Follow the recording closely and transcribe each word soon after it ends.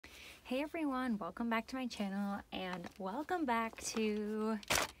Hey everyone, welcome back to my channel and welcome back to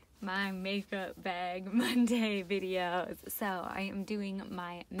my makeup bag Monday videos. So I am doing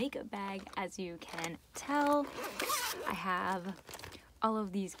my makeup bag. As you can tell, I have all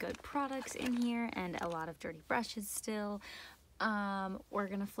of these good products in here and a lot of dirty brushes still. We're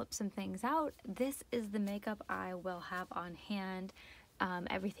gonna flip some things out. This is the makeup I will have on hand.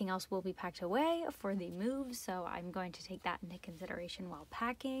 Everything else will be packed away for the move, so I'm going to take that into consideration while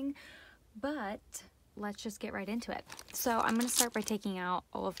packing. But let's just get right into it. So I'm going to start by taking out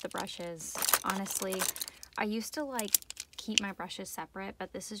all of the brushes. Honestly, I used to like keep my brushes separate,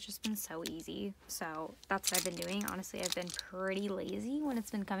 but this has just been so easy. So that's what I've been doing. Honestly, I've been pretty lazy when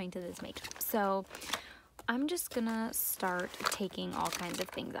it's been coming to this makeup. So I'm just gonna start taking all kinds of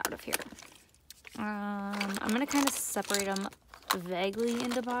things out of here. I'm gonna kind of separate them vaguely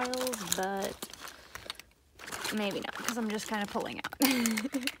into piles, but maybe not, because I'm just kind of pulling out.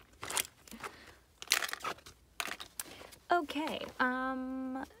 Okay,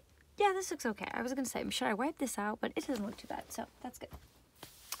 yeah, this looks okay. I was gonna say, should I wipe this out? But it doesn't look too bad, so that's good.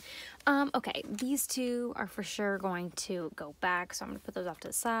 Okay, these two are for sure going to go back, so I'm gonna put those off to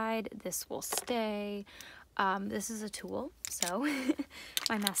the side. This will stay. This is a tool, so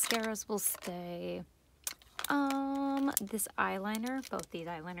my mascaras will stay. This eyeliner, both these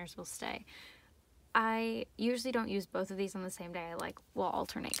eyeliners will stay. I usually don't use both of these on the same day. I will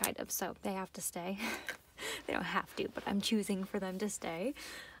alternate kind of, so they have to stay. They don't have to, but I'm choosing for them to stay.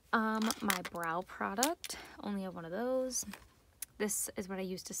 My brow product, only have one of those. This is what I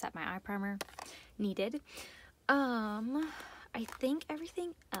use to set my eye primer. Needed. I think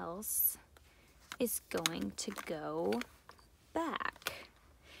everything else is going to go back.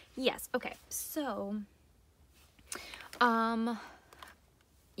 Yes, okay, so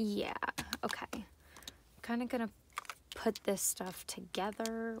yeah, okay. Kind of gonna put this stuff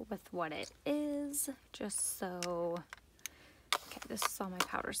together with what it is, just so, okay, this is all my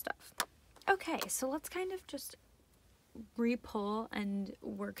powder stuff. Okay, so let's kind of just re-pull and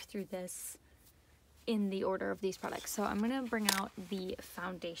work through this in the order of these products. So I'm gonna bring out the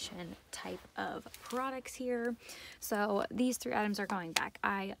foundation type of products here. So these three items are going back.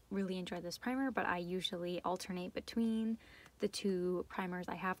 I really enjoy this primer, but I usually alternate between the two primers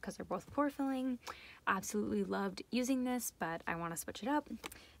I have because they're both pore filling. Absolutely loved using this, but I want to switch it up.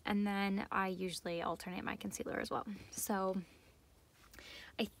 And then I usually alternate my concealer as well. So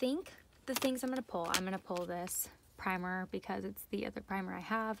I think the things I'm going to pull this primer because it's the other primer I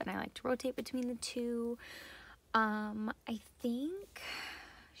have and I like to rotate between the two. I think,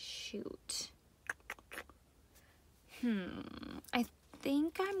 shoot. I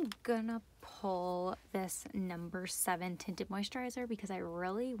think I'm gonna pull this number 7 tinted moisturizer because I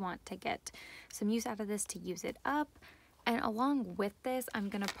really want to get some use out of this to use it up. And along with this, I'm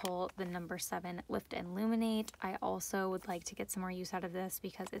gonna pull the number 7 Lift and Illuminate. I also would like to get some more use out of this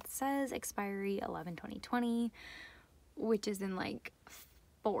because it says expiry 11/20/20, which is in like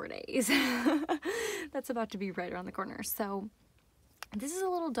 4 days. That's about to be right around the corner. So this is a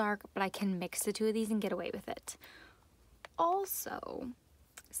little dark, but I can mix the two of these and get away with it. Also,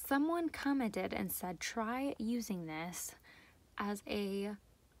 someone commented and said try using this as a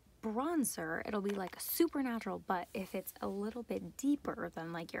bronzer. It'll be like super natural, but if it's a little bit deeper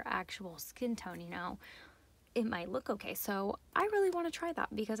than like your actual skin tone, you know, it might look okay. So I really want to try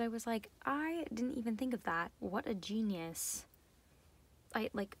that because I was like, I didn't even think of that. What a genius. I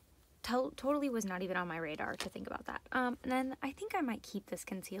like totally was not even on my radar to think about that. And then I think I might keep this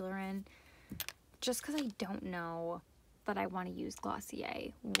concealer in just because I don't know that I want to use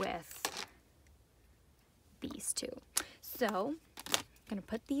Glossier with these two. So I'm gonna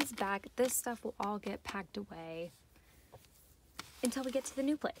put these back. This stuff will all get packed away until we get to the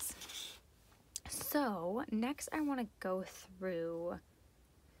new place. So next I want to go through,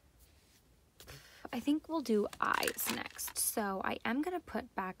 I think we'll do eyes next. So I am gonna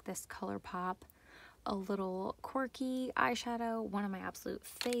put back this ColourPop, a little quirky eyeshadow, one of my absolute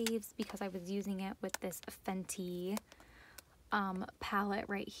faves because I was using it with this Fenty palette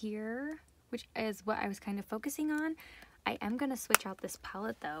right here, which is what I was kind of focusing on. I am going to switch out this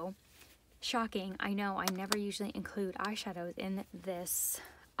palette though. Shocking, I know, I never usually include eyeshadows in this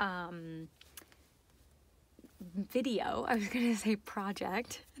video. I was going to say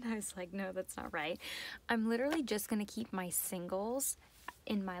project, and I was like, no, that's not right. I'm literally just going to keep my singles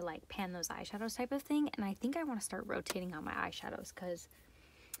in my like pan those eyeshadows type of thing, and I think I want to start rotating out my eyeshadows because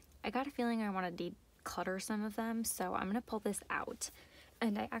I got a feeling I want to declutter some of them. So I'm going to pull this out,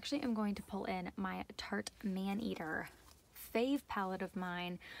 and I actually am going to pull in my Tarte Maneater fave palette of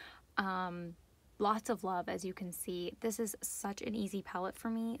mine. lots of love, as you can see. This is such an easy palette for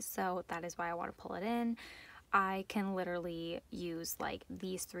me, so that is why I want to pull it in. I can literally use like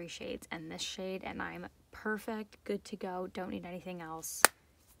these 3 shades and this shade, and I'm perfect, good to go, don't need anything else.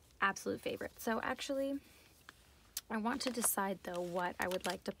 Absolute favorite. So actually, I want to decide though what I would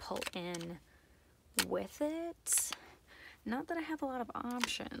like to pull in with it. Not that I have a lot of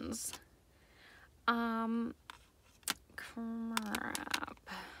options. Crap.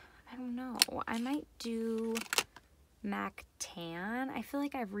 I don't know. I might do MAC Tan. I feel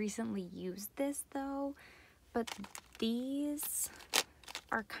like I've recently used this though, but these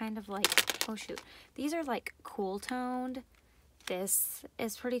are kind of like, oh shoot, these are like cool toned. This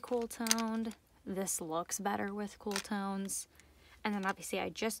is pretty cool toned. This looks better with cool tones. And then obviously I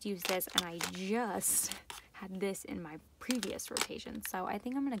just used this, and I just had this in my previous rotation. So I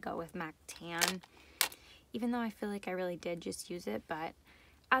think I'm going to go with MAC Tan, even though I feel like I really did just use it. But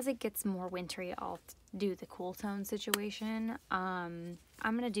as it gets more wintry, I'll do the cool tone situation. I'm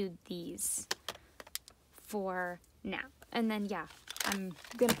going to do these for now. And then, yeah, I'm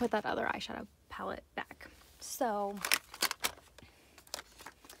going to put that other eyeshadow palette back. So,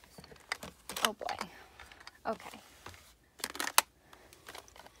 oh boy. Okay.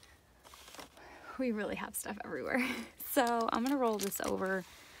 We really have stuff everywhere. So I'm gonna roll this over.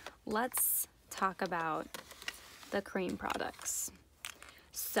 Let's talk about the cream products.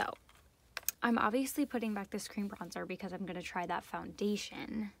 So I'm obviously putting back this cream bronzer because I'm gonna try that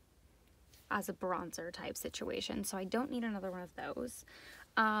foundation as a bronzer type situation. So I don't need another one of those.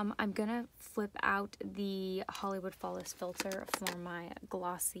 I'm gonna flip out the Hollywood Flawless filter for my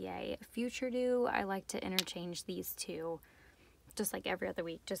Glossier Future Dew. I like to interchange these two just like every other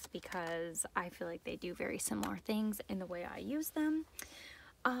week, just because I feel like they do very similar things in the way I use them.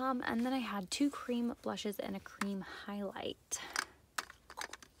 And then I had 2 cream blushes and a cream highlight.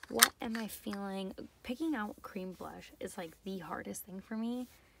 What am I feeling? Picking out cream blush is like the hardest thing for me,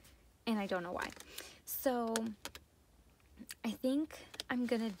 and I don't know why. So I think I'm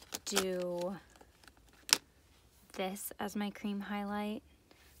gonna do this as my cream highlight.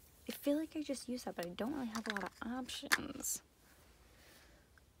 I feel like I just used that, but I don't really have a lot of options.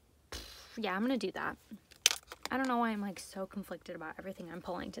 Yeah, I'm gonna do that. I don't know why I'm like so conflicted about everything I'm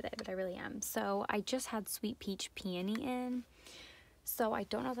pulling today, but I really am. So I just had Sweet Peach Peony in, so I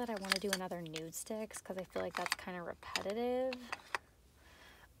don't know that I want to do another nude sticks because I feel like that's kind of repetitive.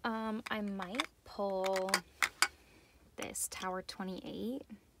 I might pull this Tower 28.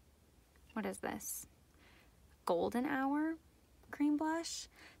 What is this? Golden Hour cream blush.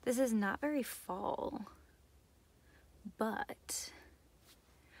 This is not very fall, but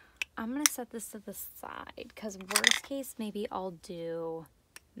I'm gonna set this to the side because worst case, maybe I'll do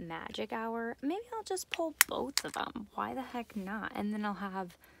Magic Hour. Maybe I'll just pull both of them. Why the heck not? And then I'll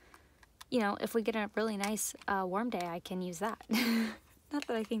have, you know, if we get a really nice warm day, I can use that. Not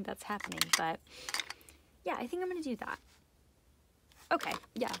that I think that's happening, but yeah, I think I'm gonna do that. Okay,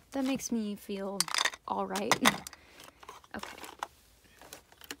 yeah, that makes me feel all right. Okay.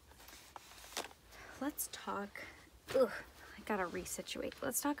 Let's talk, I gotta resituate.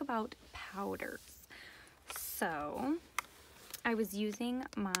 Let's talk about powders. So, I was using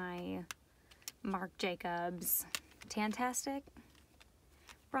my Marc Jacobs Tantastic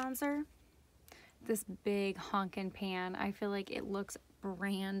bronzer. This big honkin' pan. I feel like it looks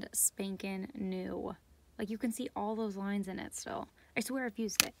brand spankin' new. Like you can see all those lines in it still. I swear I've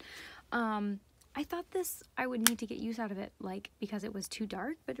used it. I thought I would need to get use out of it, like, because it was too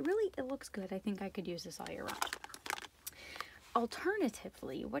dark, but it looks good. I think I could use this all year round.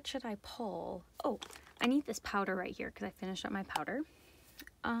 Alternatively, what should I pull? Oh, I need this powder right here because I finished up my powder.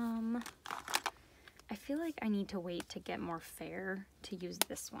 I feel like I need to wait to get more fair to use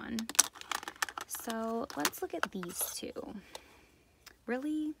this one. So let's look at these two.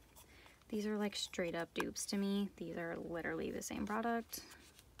 Really? These are like straight up dupes to me. These are literally the same product,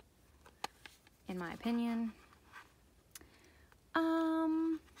 in my opinion.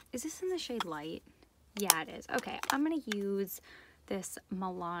 Is this in the shade Light? Yeah, it is. Okay, I'm gonna use this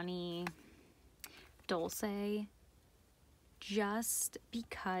Milani Dulce just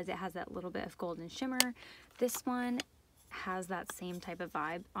because it has that little bit of golden shimmer. This one has that same type of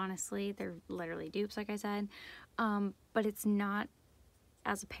vibe, honestly. They're literally dupes, like I said, but it's not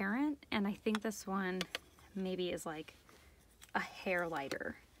as apparent, and I think this one maybe is like a hair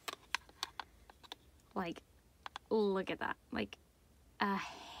lighter. Like, look at that, like a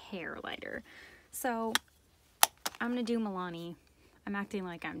hair lighter. So I'm gonna do Milani. I'm acting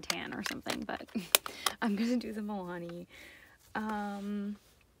like I'm tan or something, but I'm gonna do the Milani.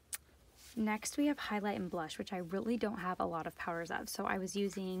 Next we have highlight and blush, which I really don't have a lot of powders of. So I was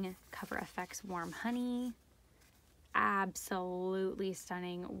using Cover FX Warm Honey. Absolutely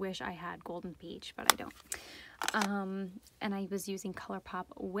stunning. Wish I had Golden Peach, but I don't. And I was using ColourPop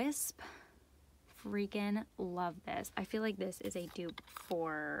Wisp. Freaking love this. I feel like this is a dupe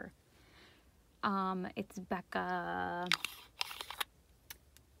for, it's Becca,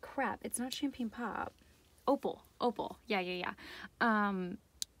 crap, it's not Champagne Pop. Opal. Yeah.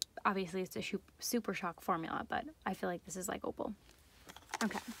 Obviously it's a Super Shock formula, but I feel like this is like Opal.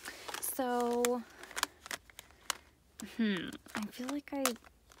 Okay, so, I feel like I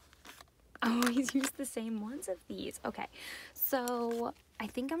always use the same ones of these. Okay, so I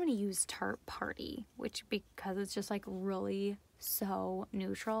think I'm going to use Tarte Party, which, because it's just like really so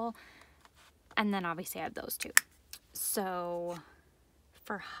neutral. And then obviously I have those two. So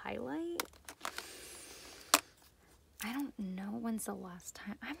for highlight, I don't know when's the last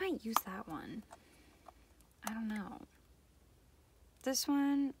time. I might use that one. I don't know. This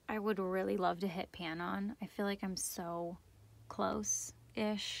one I would really love to hit pan on. I feel like I'm so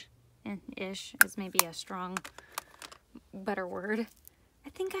close-ish. And ish is maybe a strong, better word. I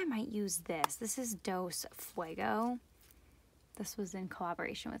think I might use this. This is Dose Fuego. This was in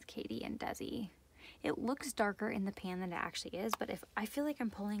collaboration with Katie and Desi. It looks darker in the pan than it actually is, but if I feel like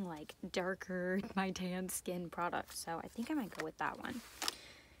I'm pulling like darker my tan skin products, so I think I might go with that one.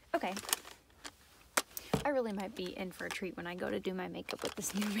 Okay. I really might be in for a treat when I go to do my makeup with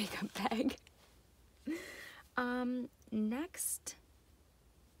this new makeup bag. Next,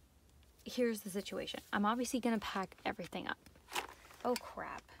 here's the situation. I'm obviously gonna pack everything up. Oh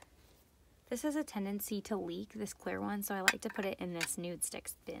crap. This has a tendency to leak, this clear one, so I like to put it in this nude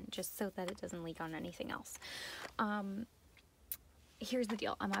sticks bin just so that it doesn't leak on anything else. Here's the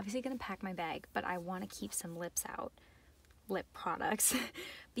deal. I'm obviously going to pack my bag, but I want to keep some lip products,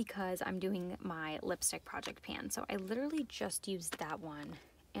 because I'm doing my lipstick project pan. So I literally just used that one,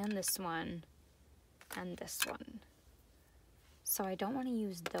 and this one, and this one. So I don't want to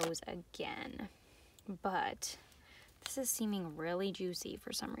use those again, but this is seeming really juicy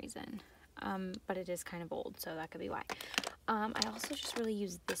for some reason. But it is kind of old, so that could be why. I also just really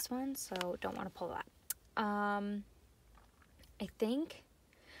use this one, so don't want to pull that. I think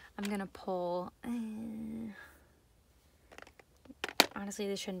I'm gonna pull, honestly,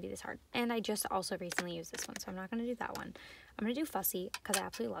 this shouldn't be this hard. And I just also recently used this one, so I'm not gonna do that one. I'm gonna do Fussy, because I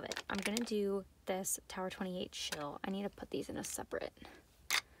absolutely love it. I'm gonna do this Tower 28 Chill. I need to put these in a separate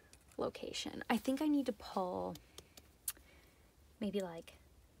location. I think I need to pull maybe like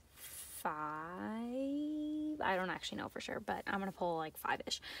 5, I don't actually know for sure, but I'm gonna pull like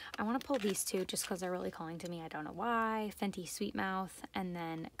 5-ish. I want to pull these two just because they're really calling to me. I don't know why. Fenty Sweet Mouth and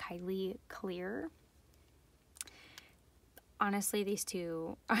then Kylie Clear. Honestly, these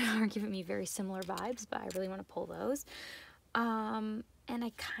two are giving me very similar vibes, but I really want to pull those. And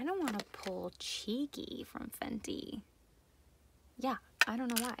I kind of want to pull Cheeky from Fenty. Yeah, I don't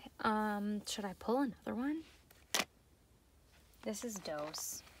know why. Should I pull another one? This is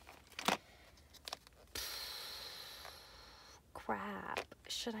Dose. Crap.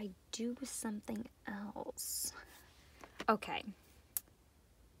 Should I do something else? Okay.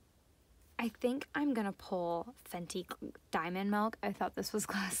 I think I'm gonna pull Fenty Diamond Milk. I thought this was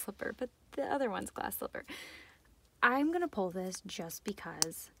Glass Slipper, but the other one's Glass Slipper. I'm gonna pull this just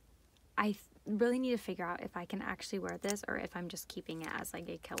because I really need to figure out if I can actually wear this or if I'm just keeping it as like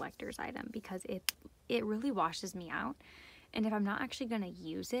a collector's item, because it really washes me out. And if I'm not actually gonna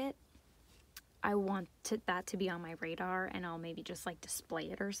use it, I want that to be on my radar, and I'll maybe just like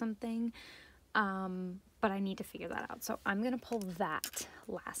display it or something. But I need to figure that out. So I'm gonna pull that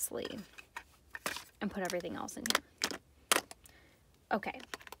lastly and put everything else in here. Okay,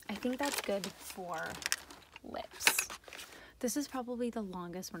 I think that's good for lips. This is probably the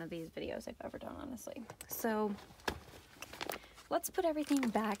longest one of these videos I've ever done, honestly. So let's put everything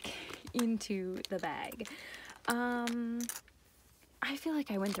back into the bag. I feel like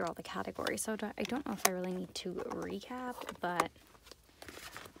I went through all the categories, so I don't know if I really need to recap, but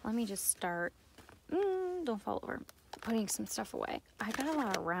let me just start, don't fall over, putting some stuff away. I got a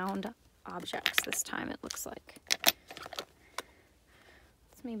lot of round objects this time, it looks like.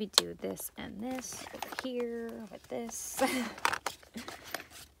 Let's maybe do this and this over here with this.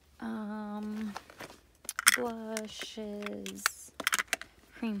 Blushes,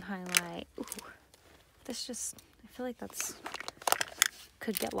 cream highlight. Ooh, this just, I feel like that's,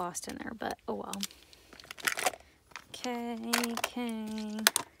 could get lost in there, but oh well. Okay.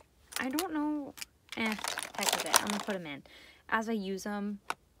 I don't know, heck with it, I'm gonna put them in. As I use them,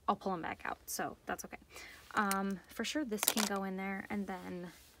 I'll pull them back out, so that's okay. For sure this can go in there, and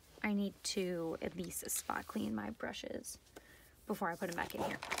then I need to at least spot clean my brushes before I put them back in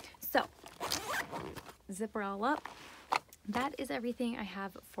here. So, zipper all up. That is everything I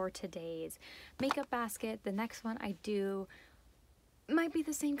have for today's makeup basket. The next one I do might be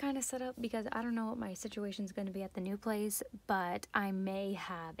the same kind of setup because I don't know what my situation is going to be at the new place, but I may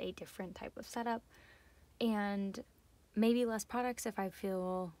have a different type of setup and maybe less products if I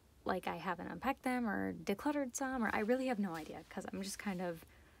feel like I haven't unpacked them or decluttered some, or I really have no idea because I'm just kind of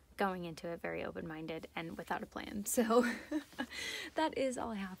going into it very open-minded and without a plan. So that is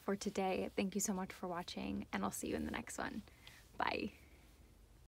all I have for today. Thank you so much for watching, and I'll see you in the next one. Bye.